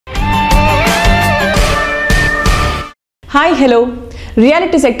Hi hello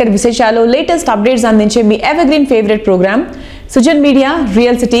reality sector విశేషాలు latest updates అందించే మీ evergreen favourite programme Sujan media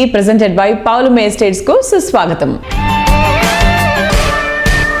real city presented by Paulomi estates కు సుస్వాగతం.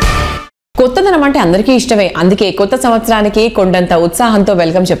 కొత్తదనం అంటే అందరికీ ఇష్టమే. అందుకే కొత్త సంవత్సరానికి కొండంత ఉత్సాహంతో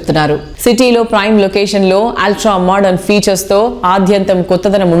వెల్కమ్ చెప్తున్నారు. సిటీలో ప్రైమ్ లొకేషన్ లో అల్ట్రా మోడర్న్ ఫీచర్స్ తో ఆద్యంతం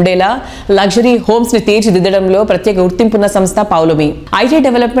కొత్తదనం ఉండేలా లగ్జరీ హోమ్స్ ని తీర్చిదిద్దడంలో ప్రత్యేక గుర్తింపున్న సంస్థ పౌలోమి. ఐటీ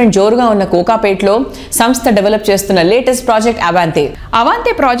డెవలప్మెంట్ జోరుగా ఉన్న కోకాపేట్లో సంస్థ డెవలప్ చేస్తున్న లేటెస్ట్ ప్రాజెక్ట్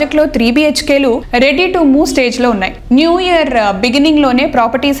అవాంతే ప్రాజెక్ట్ లో 3 BHKలు రెడీ టు మూవ్ స్టేజ్ లో ఉన్నాయి. న్యూ ఇయర్ బిగినింగ్ లోనే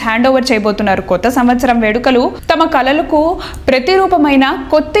ప్రాపర్టీస్ హ్యాండ్ ఓవర్ చేయబోతున్నారు. కొత్త సంవత్సరం వేడుకలు తమ కలలకు ప్రతిరూపమైన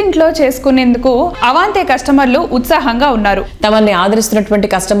కొత్తింట్లో చేసుకునేందుకు అవాంతే కస్టమర్లు ఉత్సాహంగా ఉన్నారు. తమని ఆదరిస్తున్నటువంటి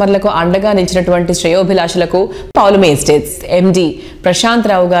కస్టమర్లకు అండగా నిలిచినటువంటి శ్రేయోభిలాషులకు పౌలోమి ఎస్టేట్స్ ఎండి ప్రశాంత్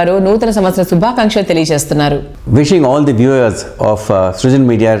రావు గారు నూతన సంవత్సర శుభాకాంక్షలు తెలియజేస్తున్నారు. Wishing all the viewers of Sujan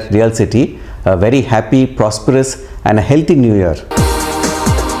Media Real City a very happy, prosperous and a healthy new year.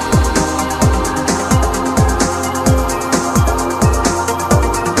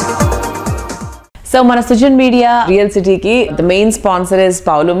 So మన సుజన్ మీడియా రియల్ సిటీకి the main sponsor is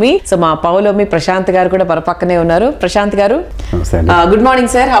Paulomi. So మా పౌలోమి ప్రశాంత్ గారు కూడా పక్కనే ఉన్నారు. ప్రశాంత్ గారు, good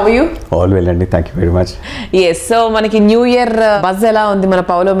morning sir, how are you? All well అండి, thank you very much. yes, so మనకి న్యూ ఇయర్ బజ్ ఎలా ఉంది మన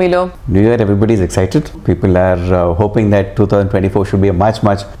పౌలోమిలో? New year, everybody is excited. People are hoping that 2024 should be a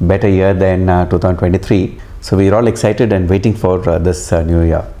much better year than 2023. So we are all excited and waiting for this new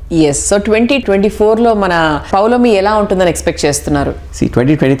year. yes, so 2024 లో మన పౌలోమి ఎలా ఉంటుందని expect చేస్తున్నారు? See,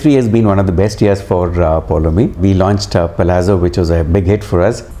 2023 has been one of the best years for Poulomi. We launched Palazzo, which was a big hit for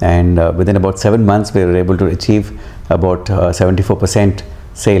us, and within about 7 months we were able to achieve about 74%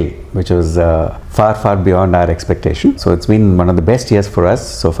 sale, which was far beyond our expectation. So it's been one of the best years for us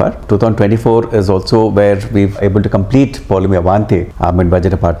so far. 2024 is also where we've able to complete Poulomi Avante, our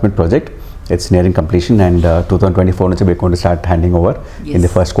mid-budget apartment project. It's nearing completion, and 2024 we're going to start handing over in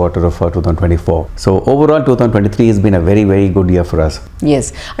the first quarter of 2024. So overall 2023 has been a very good year for us. yes,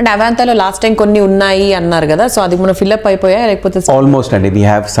 and అవాంతాలో last time కొన్ని ఉన్నాయి అన్నారు కదా, so అది మనం fill up అయిపోయా లేకపోతే? Almost, and we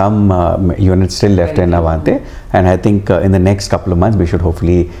have some units still left in Avante, and I think in the next couple of months we should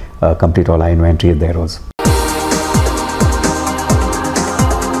hopefully complete all our inventory there also.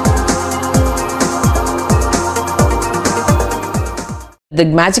 The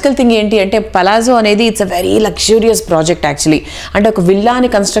magical thing ఏంటి అంటే palazzo అనేది it's a very luxurious project actually. అంటే ఒక విల్లాని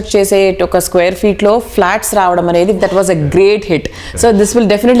construct చేసే ఒక square feet లో flats రావడం అనేది that was a great hit. So this will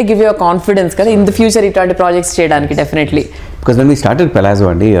definitely give you a confidence కదా ఇన్ ద ఫ్యూచర్ ఇట్లాంటి ప్రాజెక్ట్స్ చేయడానికి definitely. Because when we started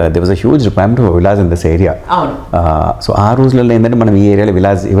Palazzo and there was a huge requirement for villas in this area. So our రోజులలో ఏంటంటే మనం ఈ ఏరియాలో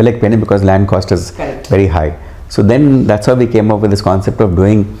villas ఇవ్వలేకపోయినాం because land cost is very high. So then that's how we came up with this concept of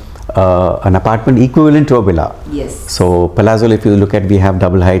doing an apartment equivalent to a villa. Yes. So Palazzo, if you look at, we have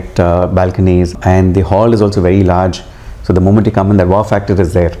double height balconies, and the hall is also very large. So the moment you come in, the wow factor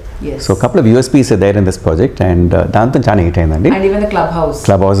is there. Yes. So a couple of USPs are there in this project, and dantan chana hit ayindandi. And even the clubhouse.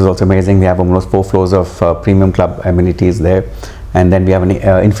 Clubhouse is also amazing. We have almost 4 floors of premium club amenities there. And then we have an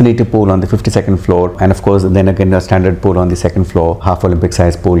infinity pool on the 52nd floor, and of course then again a standard pool on the 2nd floor. Half Olympic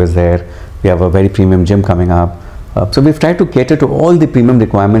size pool is there. We have a very premium gym coming up. So we've tried to cater to all the premium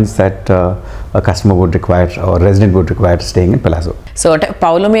requirements that a customer would require or resident would require staying in Palazzo. So అంటే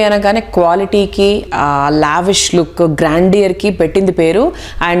పౌలోమి అనగానే క్వాలిటీకి lavish look గ్రాండియర్కి పెట్టింది పేరు,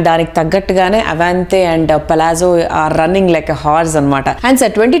 and దానికి తగ్గట్టుగానే అవాంతే and palazzo are running like a horse అనమాట. And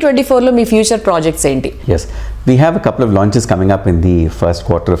sir 2024లో me future projects ఏంటి? Yes, we have a couple of launches coming up in the first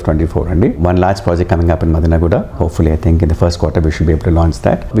quarter of 24 and one large project coming up in Madinaguda. Hopefully I think in the first quarter we should be able to launch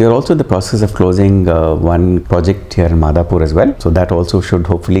that. We are also in the process of closing one project here in Madhapur as well, so that also should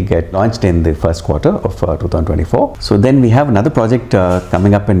hopefully get launched in the first quarter of 2024. So then we have another project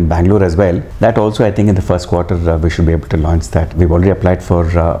coming up in Bangalore as well. That also I think in the first quarter we should be able to launch that. We've already applied for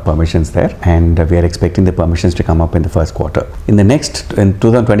permissions there, and we are expecting the permissions to come up in the first quarter. In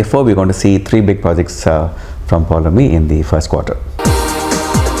 2024 we're going to see 3 big projects from Poulomi in the first quarter.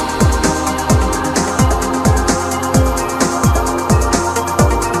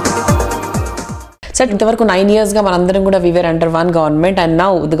 Sir ఇంతవరకు 9 years గా మనందరం కూడా we were under one government, and now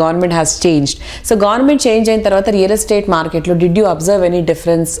the government has changed. So government change అయిన తర్వాత real estate మార్కెట్లో did you observe any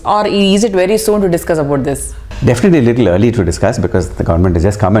difference, or is it very soon to discuss about this? Definitely a little early to discuss because the government has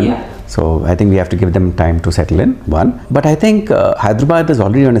just come in. So I think we have to give them time to settle in, one. But I think Hyderabad is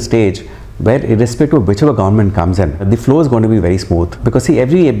already on a stage where irrespective of whichever government comes in, the flow is going to be very smooth, because see,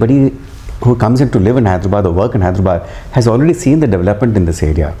 everybody who comes in to live in Hyderabad or work in Hyderabad has already seen the development in this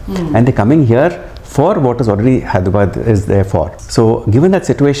area, and they're coming here for what is already Hyderabad is there for. So given that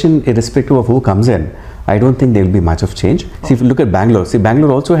situation, irrespective of who comes in, I don't think there will be much of change. See, if you look at Bangalore,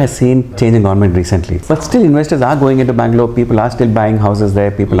 Bangalore also has seen change in government recently. But still investors are going into Bangalore, people are still buying houses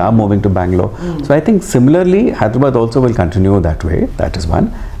there, people are moving to Bangalore. So I think similarly, Hyderabad also will continue that way. That is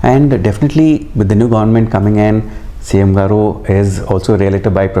one. And definitely with the new government coming in, CM Garu is also a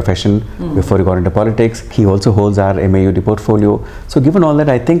realtor by profession before he got into politics. He also holds our MAUD portfolio. So given all that,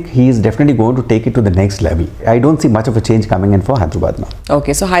 I think he is definitely going to take it to the next level. I don't see much of a change coming in for Hyderabad now.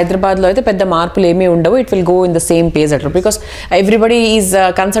 Okay, so Hyderabad lo aithe pedda marpulu emi undavu, it will go in the same pace at all, because everybody is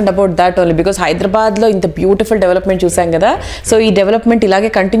concerned about that only, because Hyderabad lo inta beautiful development chusam kada. So ee development ilage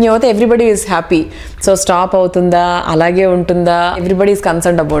continue avuthe everybody is happy. So stop avutunda, alage untunda, everybody is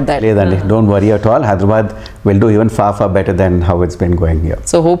concerned about that. Ledandi, don't worry at all. Hyderabad will do even far better than how it's been going here.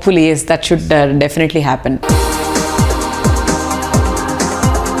 So hopefully, yes, that should definitely happen.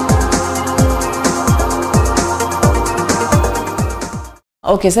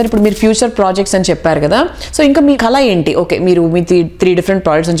 Okay sir, ఇప్పుడు మీరు future projects అని చెప్పారు కదా, so ఇంకా మీ కళ ఏంటి? Okay, మీరు మీ three different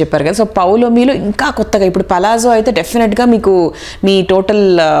projects అని చెప్పారు కదా, సో పౌలోమిలో ఇంకా కొత్తగా ఇప్పుడు పలాజో అయితే డెఫినెట్గా మీకు మీ టోటల్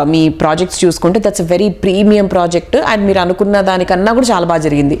మీ ప్రాజెక్ట్స్ చూసుకుంటే that's a very premium project and మీరు అనుకున్న దానికన్నా కూడా చాలా బాగా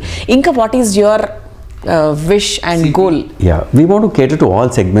జరిగింది. ఇంకా what is your wish and goal? Yeah, we want to cater to all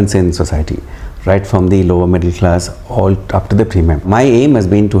segments in society, right from the lower middle class all up to the premium. My aim has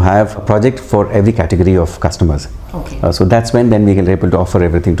been to have a project for every category of customers. Okay. So that's when then we can be able to offer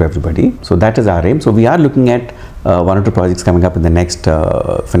everything to everybody. So that is our aim. So we are looking at one or two projects coming up in the next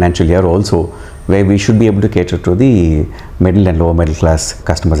financial year also, where we should be able to cater to the middle and lower middle class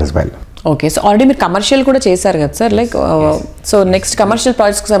customers as well. Okay, so already మీరు commercial కూడా చేశారు కదా sir, like so next commercial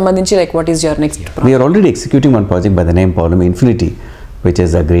ప్రాజెక్ట్స్కి సంబంధించి like what is your next? We are already executing one project by the name Poulomi Infinity, which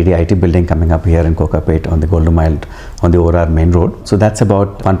is a greedy IT building coming up here in Kokapet on the Golden Mile on the ORR main road. So that's about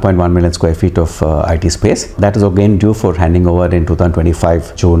 1.1 million square feet of IT space. That is again due for handing over in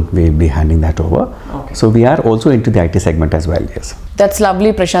 2025 June. We will be handing that over. Okay. So we are also into the IT segment as well. Yes. That's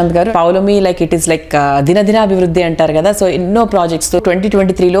lovely, Prashant garu. Poulomi, like it is like దినదిన అభివృద్ధి అంటారు కదా, so ఎన్నో ప్రాజెక్ట్స్తో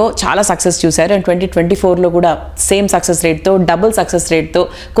 2023లో చాలా success చూశారు and 2024లో కూడా same success రేట్తో, double success రేట్తో,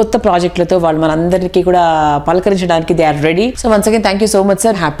 కొత్త ప్రాజెక్టులతో వాళ్ళు మనందరికీ కూడా పలకరించడానికి they are ready. So once again thank you so much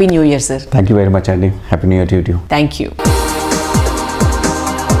sir. Happy new year sir. Thank you very much, Andy. Happy New Year to you too. Thank you.